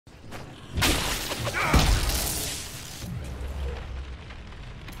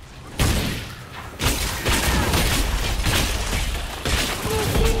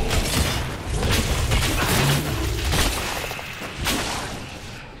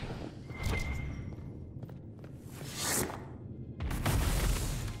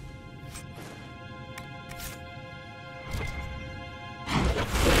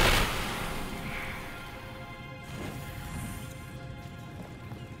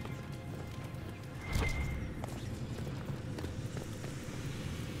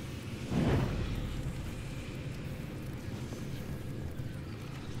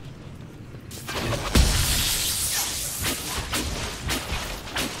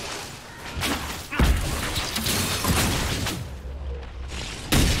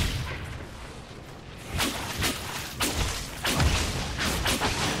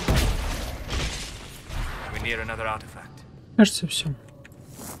Кажется, все.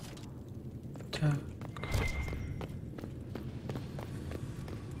 Так.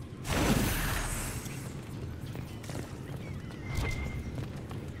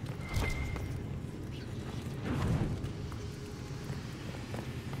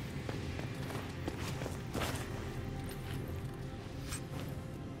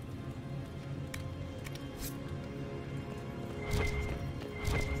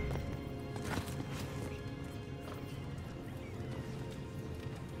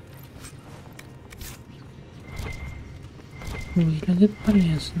 Выглядит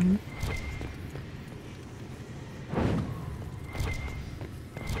полезно.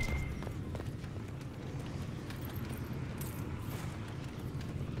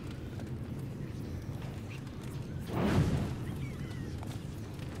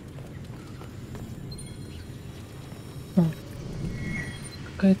 О,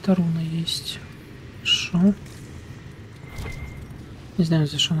 какая-то руна есть. Хорошо. Не знаю,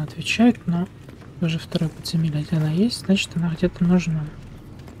 за что она отвечает, но уже второе подземелье, где она есть, значит, она где-то нужна.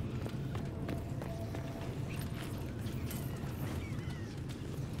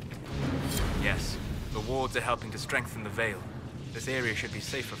 Yes, the wards are helping to strengthen the veil. This area should be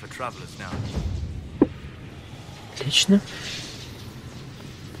safer for travelers now. Отлично.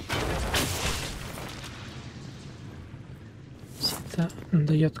 Если это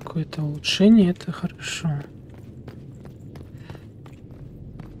дает какое-то улучшение, это хорошо.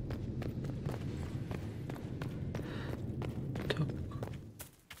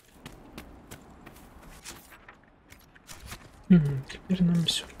 Теперь нам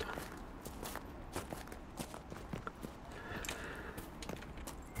сюда.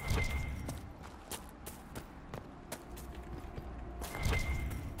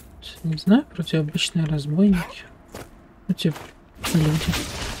 Не знаю, вроде обычные разбойники. Ну, типа, люди.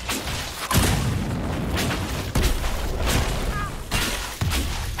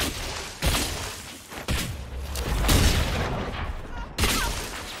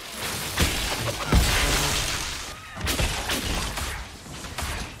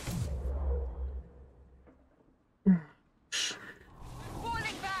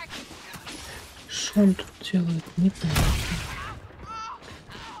 Что он тут делает? Непонятно.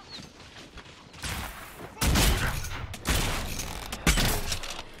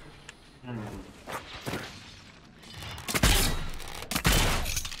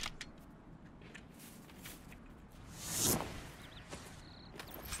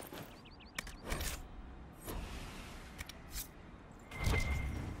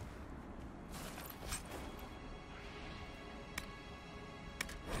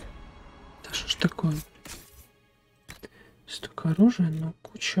 Такое столько оружия, но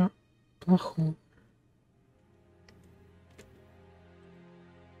куча плохого.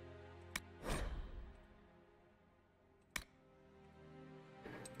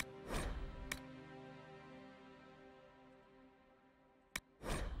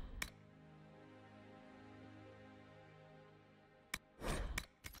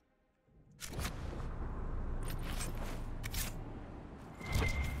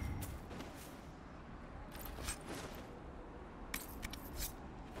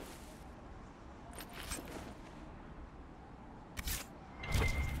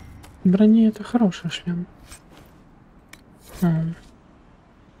 Брони это хороший шлем.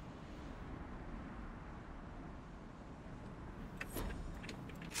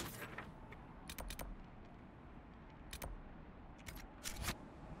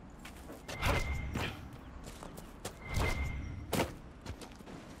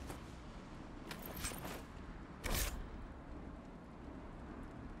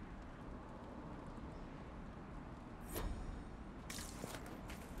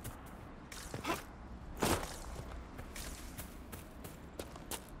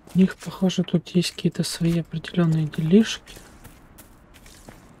 У них, похоже, тут есть какие-то свои определенные делишки,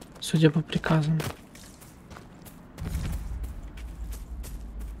 судя по приказам.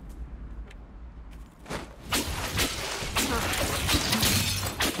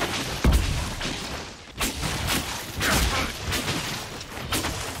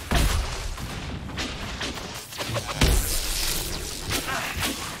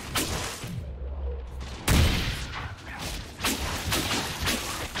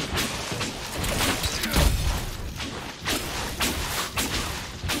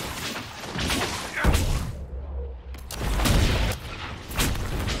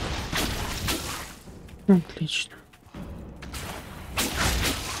 Отлично.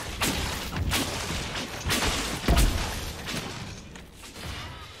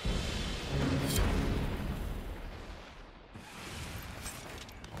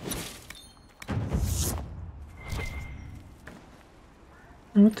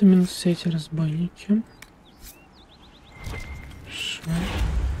 Вот именно все эти разбойники. Хорошо.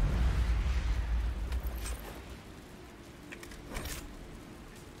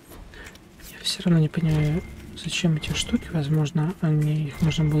 Я все равно не понимаю, зачем эти штуки. Возможно, их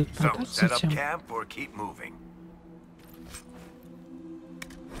можно будет продать затем.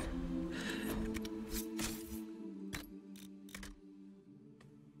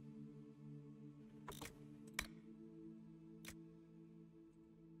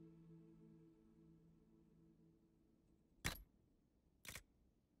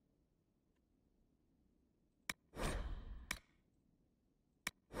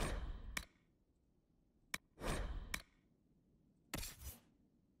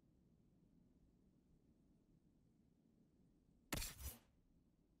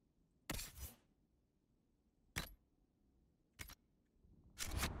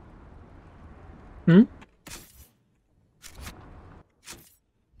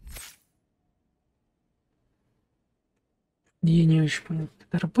 Я не очень понял, как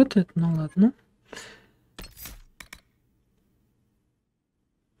это работает, но ладно.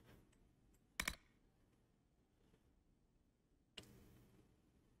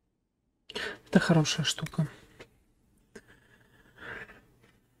 Это хорошая штука.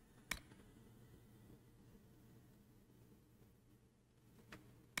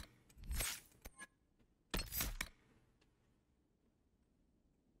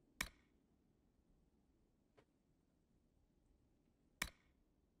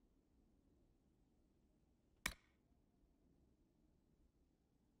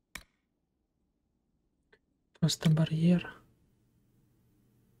 Просто барьер.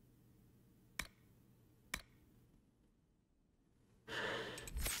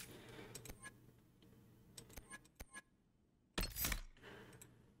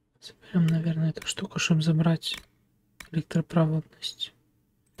 Заберем, наверное, эту штуку, чтобы забрать электропроводность.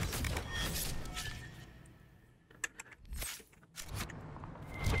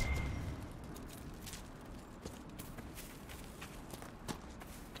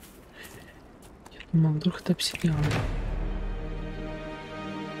 Я думал, вдруг это обсидиан.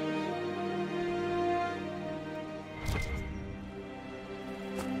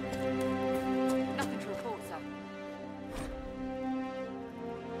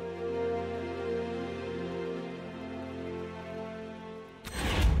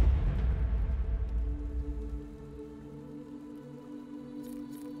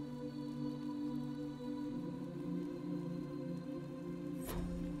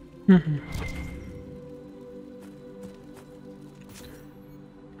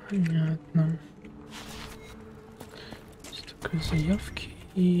 Понятно. Есть такие заявки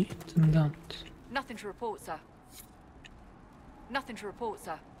и интендант.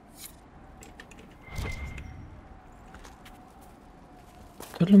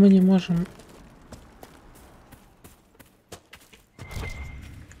 То ли мы не можем...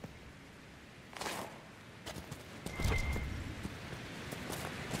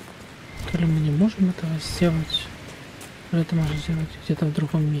 То ли мы не можем этого сделать, то ли это можно сделать где-то в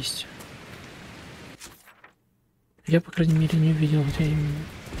другом месте. Я, по крайней мере, не увидел, где именно,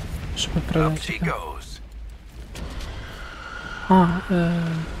 чтобы продать это.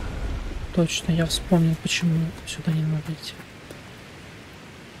 Точно, я вспомнил, почему сюда не надо идти.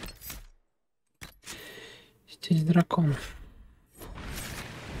 Здесь дракон.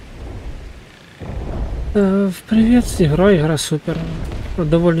 Привет, игра супер.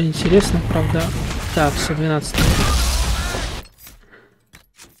 Довольно интересно, правда. Так, все, 12.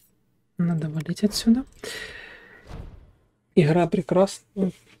 Надо валить отсюда. Игра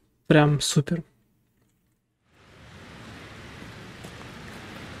прекрасна. Прям супер.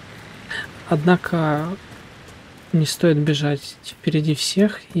 Однако не стоит бежать впереди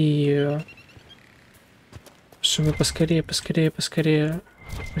всех и чтобы поскорее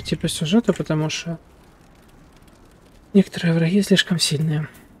пройти по сюжету, потому что некоторые враги слишком сильные.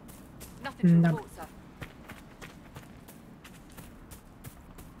 Да.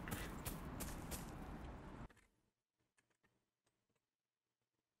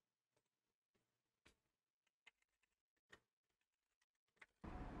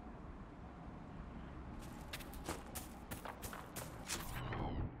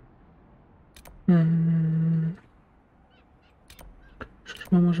 Что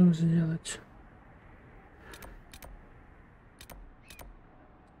мы можем сделать?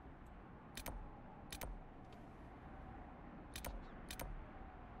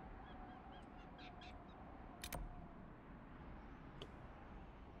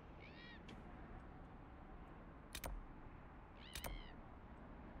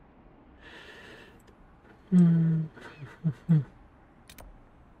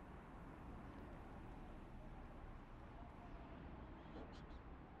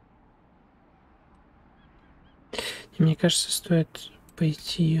 Мне кажется, стоит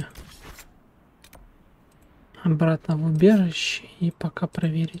пойти обратно в убежище и пока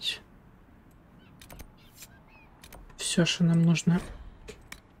проверить все, что нам нужно.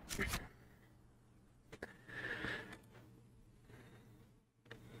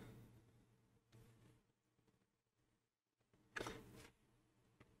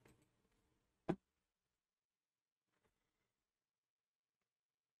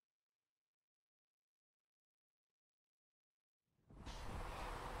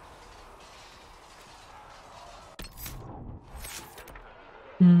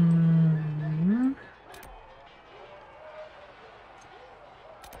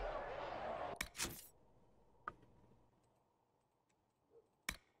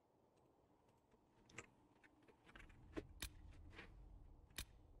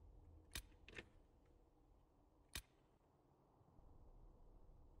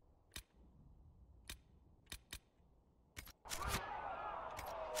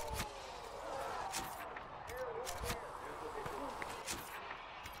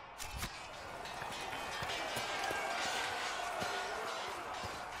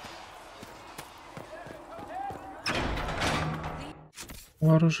 У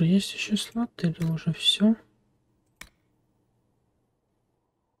оружия есть еще слот или уже все?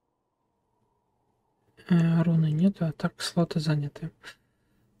 Руны нету, а так слоты заняты.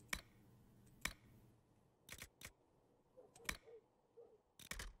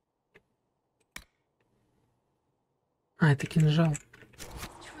 А, это кинжал.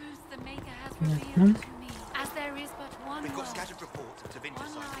 Понятно.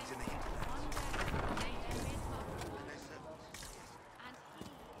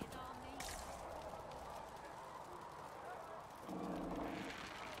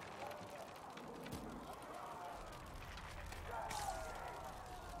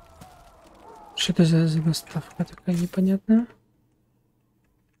 Что это за доставка такая непонятная?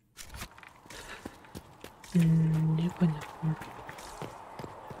 Непонятно.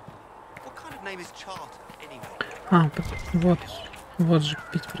 А, вот же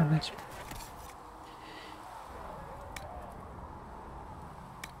купить, продать.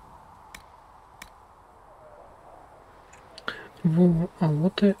 Во, а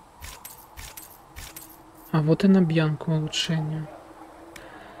вот и на бьянку улучшение.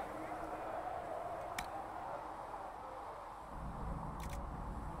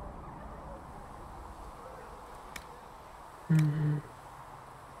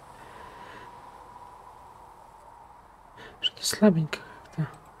 Что-то слабенько как-то.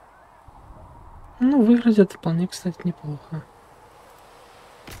 Ну, выглядит вполне, кстати, неплохо.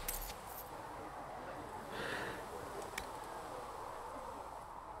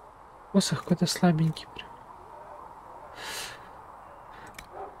 Посох какой-то слабенький прям.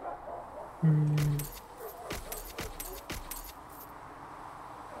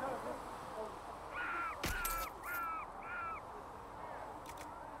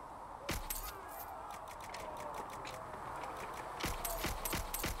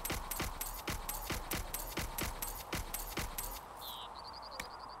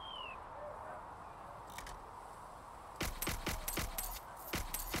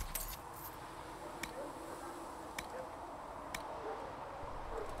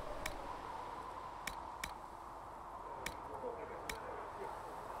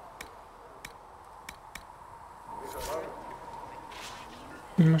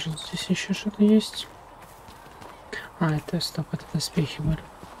 Может, здесь еще что-то есть? А, это стоп, это доспехи были.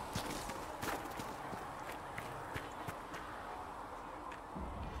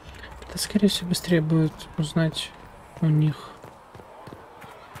 Это, скорее всего, быстрее будет узнать у них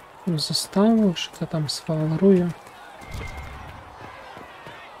заставу, что-то там с валрую.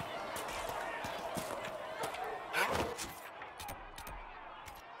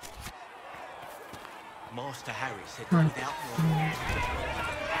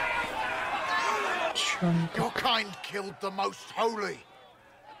 Your kind killed the most holy.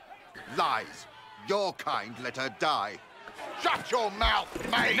 Lies. Your kind let her die. Shut your mouth,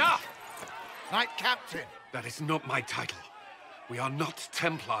 mate! Enough! Knight Captain. That is not my title. We are not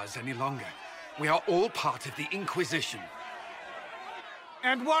Templars any longer. We are all part of the Inquisition.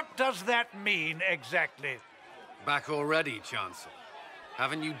 And what does that mean exactly? Back already, Chancellor.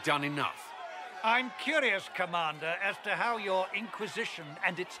 Haven't you done enough? I'm curious, Commander, as to how your Inquisition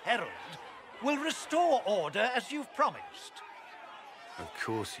and its herald will restore order as you've promised. Of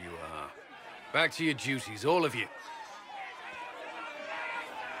course you are. Back to your duties, all of you.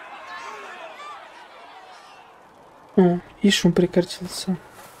 О, и шум прекратился.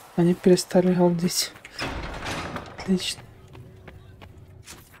 Они перестали галдеть. Отлично.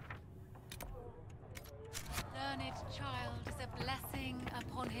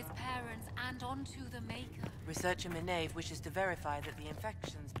 researcher Maryni wishes to verify that the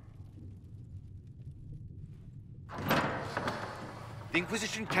infections... The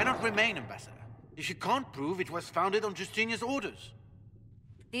Inquisition cannot remain, Ambassador, if you can't prove it was founded on Justinia's orders.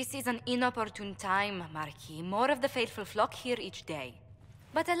 This is an inopportune time, Marquis. More of the faithful flock here each day.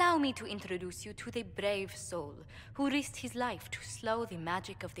 But allow me to introduce you to the brave soul who risked his life to slow the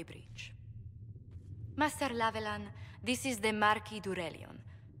magic of the breach. Master Lavelan, this is the Marquis d'Aurelion,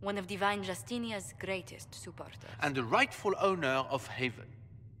 one of Divine Justinia's greatest supporters. And the rightful owner of Haven.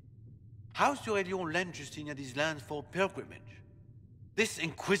 House d'Aurelion lent Justinia these lands for pilgrimage. This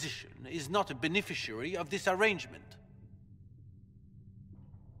Inquisition is not a beneficiary of this arrangement.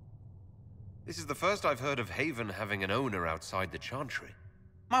 This is the first I've heard of Haven having an owner outside the Chantry.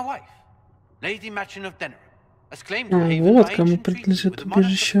 My wife, Lady Machin of Denerim, has claimed to Haven вот by кому ancient treaty принадлежит with the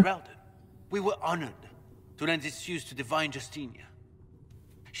monarchs of убежище. Ferelden. We were honored to lend its use to Divine Justinia.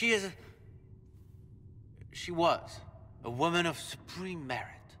 She was a woman of supreme merit.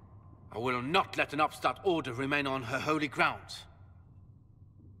 I will not let an upstart order remain on her holy grounds.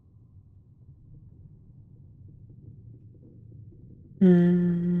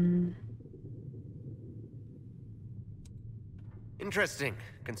 Interesting,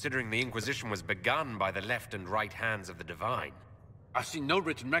 considering the Inquisition was begun by the left and right hands of the Divine. I've seen no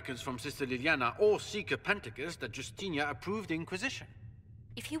written records from Sister Liliana or Seeker Pentacus that Justinia approved the Inquisition.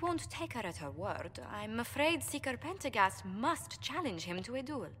 If you won't take her at her word, I'm afraid Seeker Pentagast must challenge him to a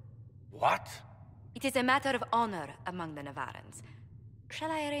duel. What? It is a matter of honor among the Navarrans.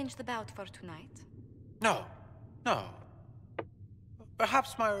 Shall I arrange the bout for tonight? No. No.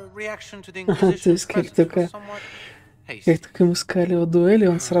 Perhaps my reaction to the То Inquisition есть как только ему сказали о дуэли,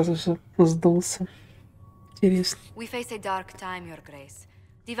 он сразу же сдулся. Интересно. We face a dark time, Your Grace.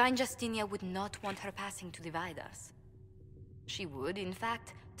 Divine Justinia would not want her passing to divide us. She would, in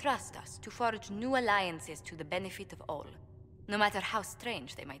fact, trust us to forge new alliances to the benefit of all, no matter how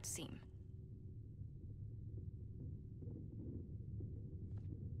strange they might seem.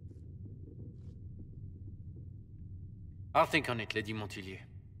 I'll think on it, Lady Montillier.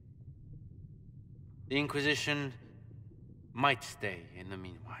 The Inquisition might stay in the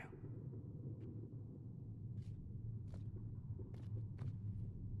meanwhile.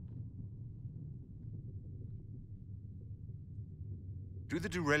 Do the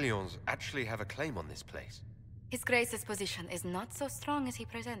Durelions actually have a claim on this place? His Grace's position is not so strong as he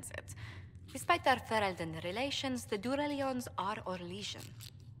presents it. Despite our Ferelden relations, the Durelions are our legion.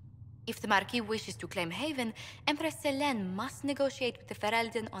 If the Marquis wishes to claim Haven, Empress Selene must negotiate with the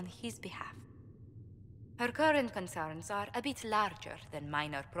Ferelden on his behalf. Her current concerns are a bit larger than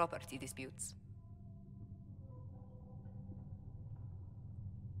minor property disputes.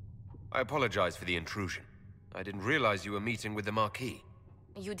 I apologize for the intrusion. I didn't realize you were meeting with the Marquis.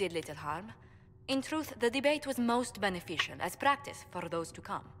 You did little harm. In truth, the debate was most beneficial as practice for those to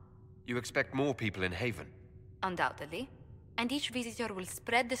come. You expect more people in Haven? Undoubtedly. And each visitor will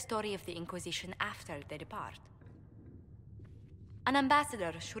spread the story of the Inquisition after they depart. An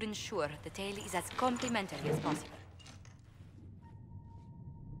ambassador should ensure the tale is as complimentary as possible.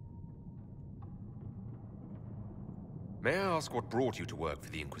 May I ask what brought you to work for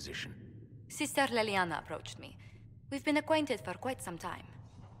the Inquisition? Sister Liliana approached me. We've been acquainted for quite some time.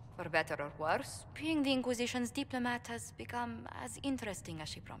 For better or worse, being the Inquisition's diplomat has become as interesting as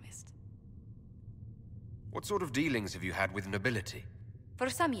she promised. What sort of dealings have you had with nobility? For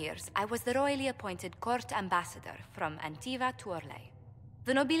some years, I was the royally appointed court ambassador from Antiva to Orlais.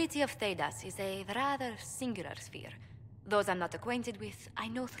 The nobility of Thedas is a rather singular sphere. Those I'm not acquainted with, I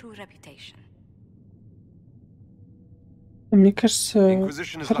know through reputation. Мне кажется, The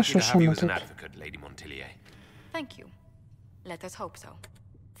Inquisition is lucky хорошо, to что have you она as an тут. advocate, Lady Montillier. Thank you. Let us hope so.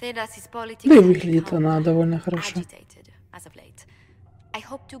 Thedas is Да и politically выглядит она довольно хорошо. agitated as of late. I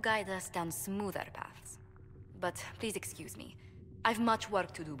hope to guide us down smoother paths. But please excuse me. I've much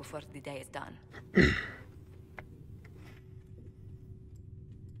work to do before the day is done.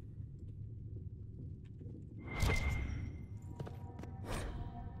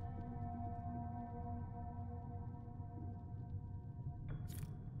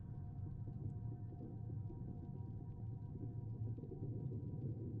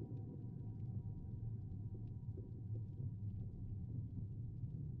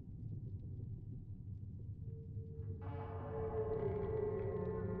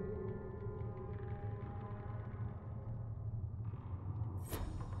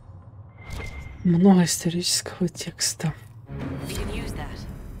 Много исторического текста. We can use that.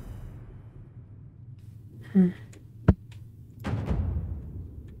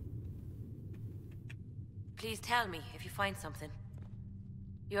 Please tell me if you find something.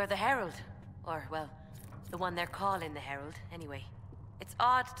 You're the Herald, or, well, The one they're calling the Herald, anyway. It's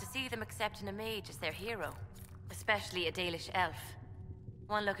odd to see them accepting a mage as their hero, especially a Dalish elf.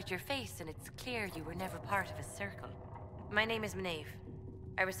 One look at your face and it's clear you were never part of a circle. My name is Maryni.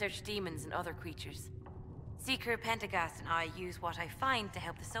 I research demons and other creatures. Seeker Pentagast and I use what I find to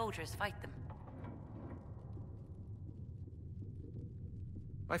help the soldiers fight them.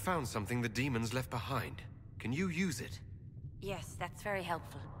 I found something the demons left behind. Can you use it? Yes, that's very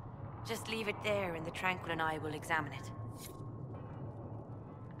helpful. Just leave it there and the Tranquil and I will examine it.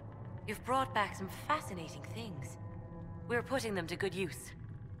 You've brought back some fascinating things. We're putting them to good use.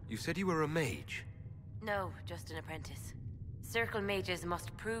 You said you were a mage. No, just an apprentice. Circle mages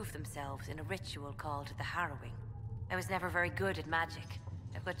must prove themselves in a ritual called the Harrowing. I was never very good at magic.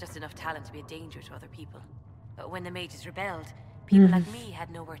 I've got just enough talent to be a danger to other people. But when the mages rebelled, people like me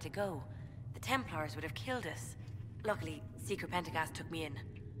had nowhere to go. The Templars would have killed us. Luckily, Seeker Pentagast took me in,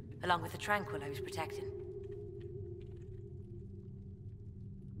 along with the Tranquil I was protecting.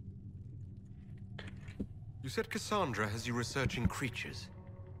 You said Cassandra has you researching creatures.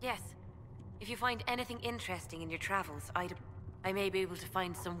 Yes. If you find anything interesting in your travels, I may be able to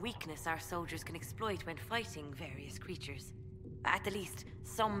find some weakness our soldiers can exploit when fighting various creatures. At the least,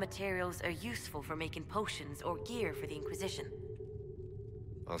 some materials are useful for making potions or gear for the Inquisition.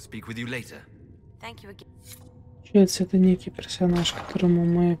 I'll speak with you later. Thank you again. Получается, это некий персонаж, которому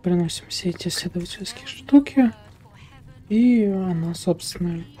мы приносим все эти исследовательские штуки. И она,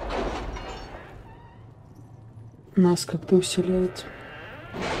 собственно, нас как-то усиливает.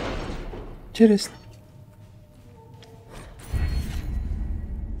 Интересно.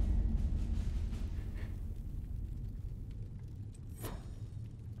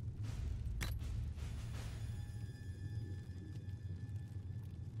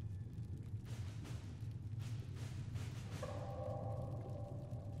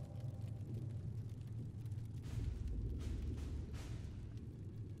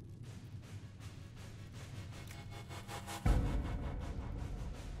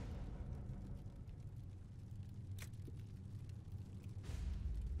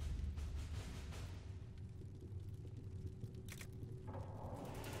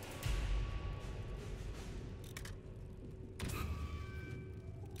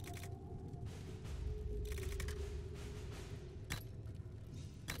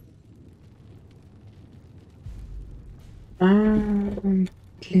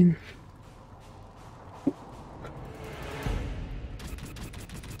 Блин.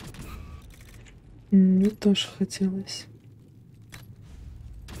 Мне тоже хотелось.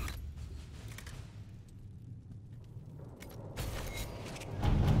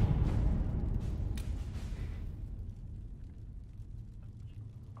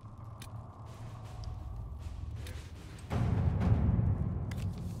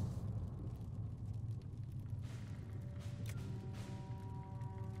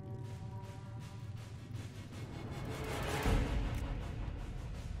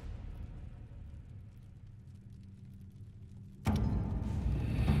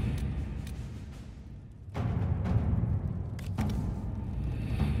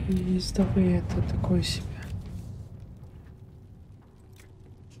 Ездовые это такое себе.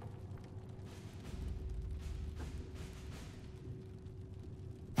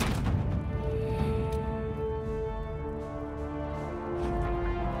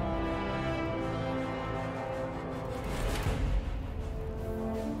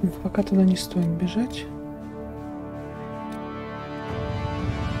 Пока туда не стоит бежать.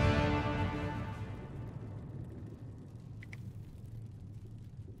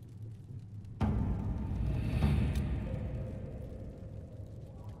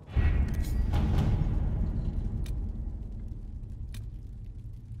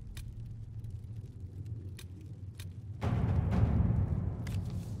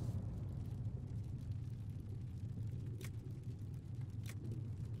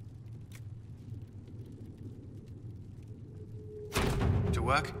 To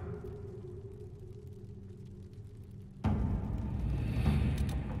work?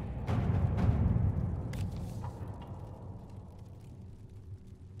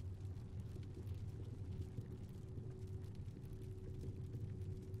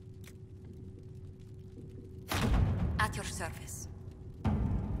 At your service.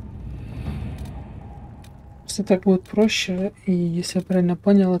 Если так будет проще, и если я правильно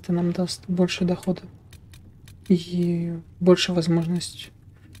понял, это нам даст больше дохода и больше возможностей.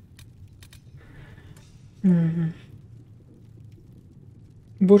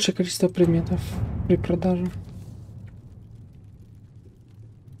 Большее количество предметов при продаже.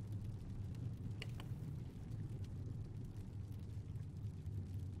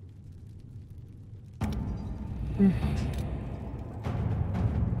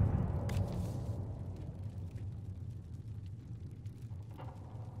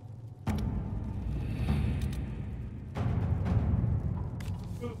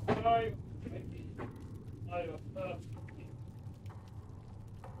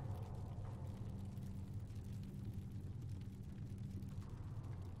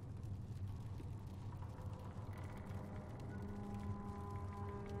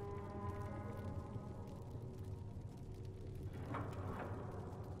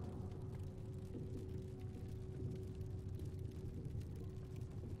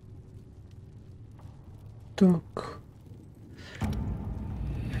 Так.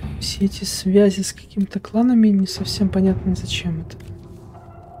 Все эти связи с какими-то кланами не совсем понятно, зачем это.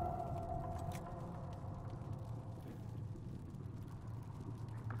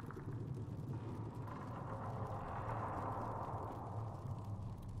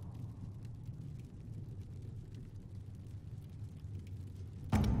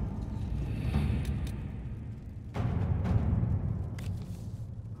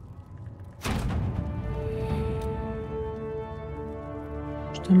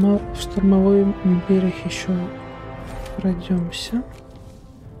 В штормовой берег еще пройдемся.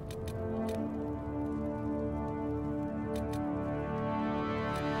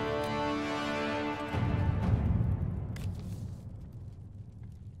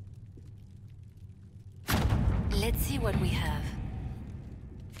 Let's see what we have.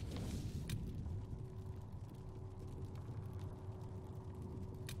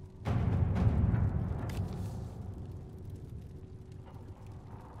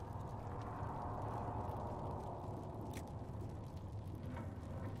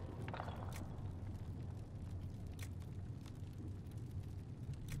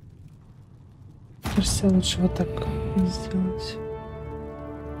 Кажется, лучше вот так сделать.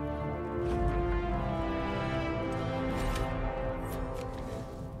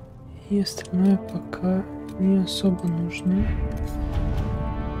 И остальное пока не особо нужно.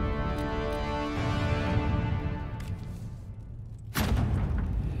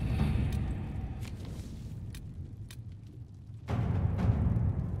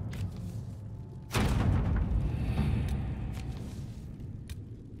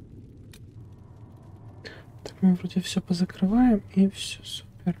 Мы вроде все позакрываем, и все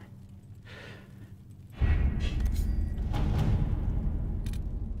супер.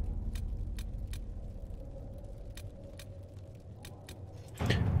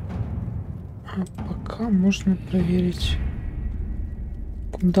 А пока можно проверить,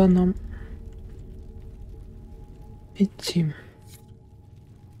 куда нам идти.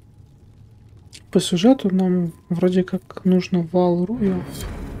 По сюжету нам вроде как нужно в Алрую.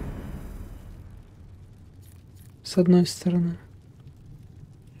 С одной стороны.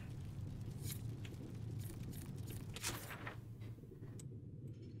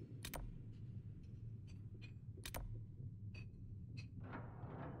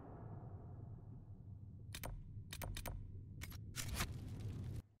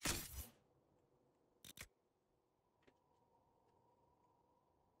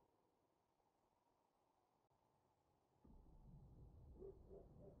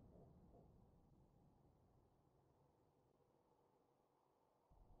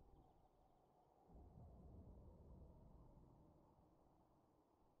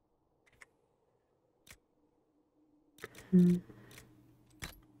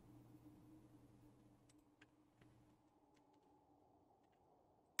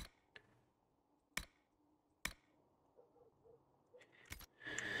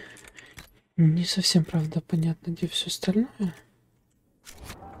 Не совсем, правда, понятно, где все остальное.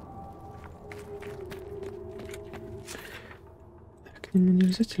 К нему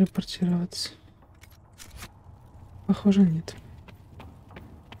нельзя телепортироваться. Похоже, нет.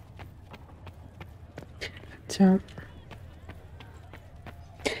 Хотя...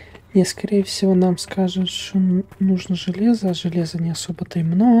 Не, скорее всего, нам скажут, что нужно железо, а железа не особо-то и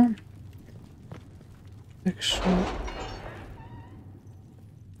много. Так что...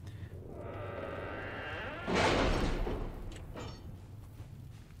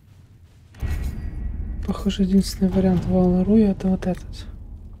 Похоже, единственный вариант в Алруи это вот этот.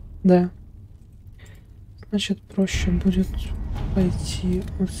 Да. Значит, проще будет пойти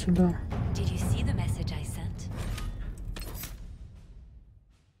вот сюда.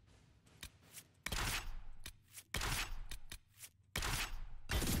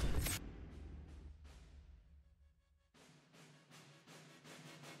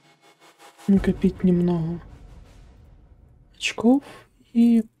 Накопить немного очков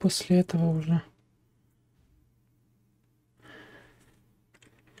и после этого уже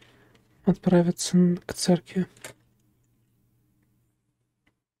отправиться к церкви.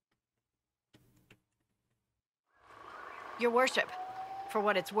 Your worship, for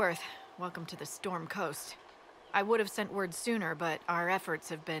what it's worth, welcome to the Storm Coast. I would have sent word sooner, but our efforts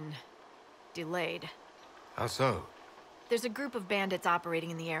have been delayed. How so? There's a group of bandits operating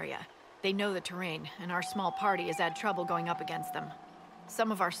in the area. They know the terrain, and our small party has had trouble going up against them.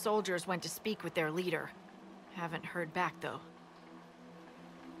 Some of our soldiers went to speak with their leader. Haven't heard back, though.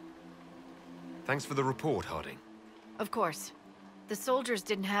 Thanks for the report, Harding. Of course. The soldiers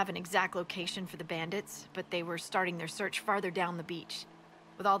didn't have an exact location for the bandits, but they were starting their search farther down the beach.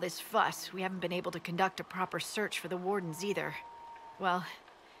 With all this fuss, we haven't been able to conduct a proper search for the wardens either. Well,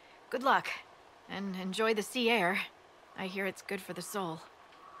 good luck, and enjoy the sea air. I hear it's good for the soul.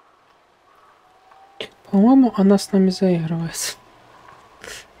 По-моему, она с нами заигрывает.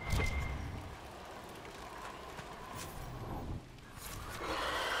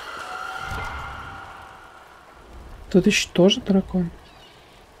 Тут еще тоже дракон.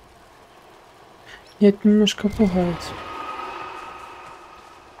 Нет, немножко пугает.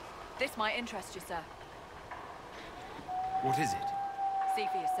 This might interest you, sir. What is it? See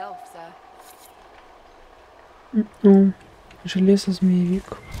for yourself, sir. Ну,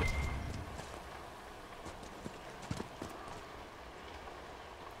 железо-змеевик.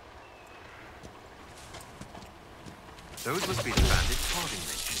 Those must be the bandits Harding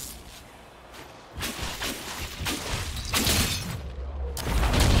mentioned.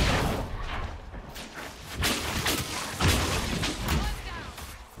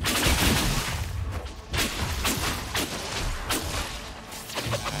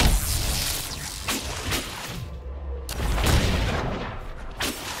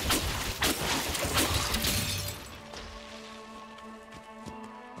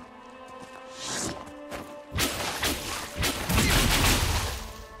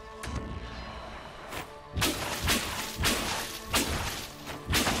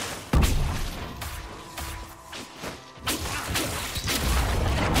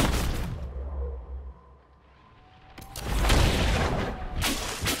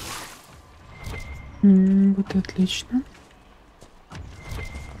 Вот отлично.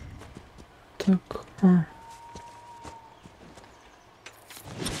 Так,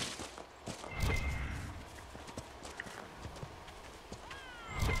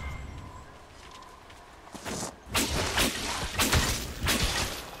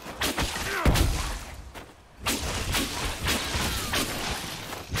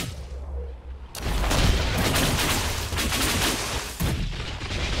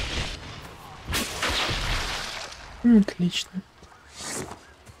 отлично.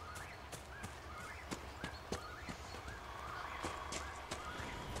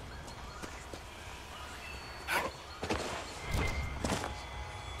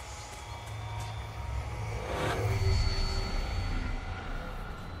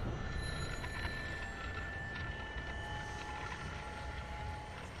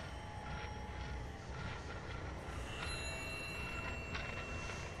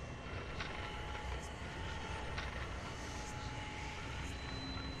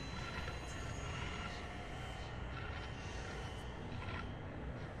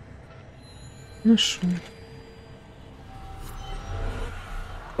 Нашел.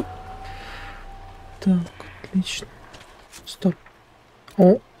 Так, отлично. Стоп.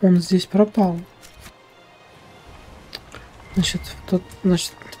 О, он здесь пропал. Значит, в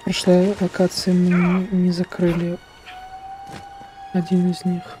прошлой локации мы не закрыли один из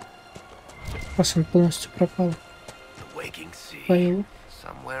них. Раз он полностью пропал. Файл.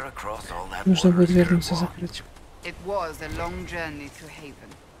 Нужно будет вернуться закрыть.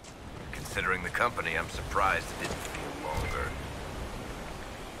 Considering the company, I'm surprised it didn't feel longer.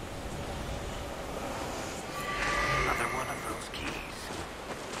 Another one of those keys.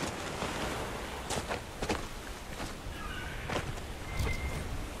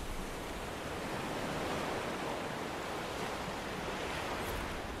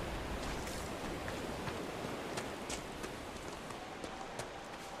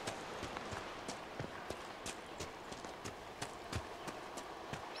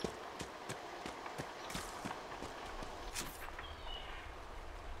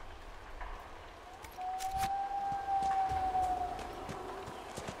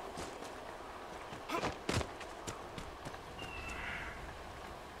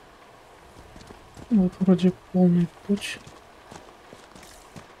 Вот вроде полный путь.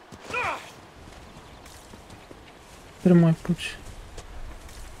 Прямой путь.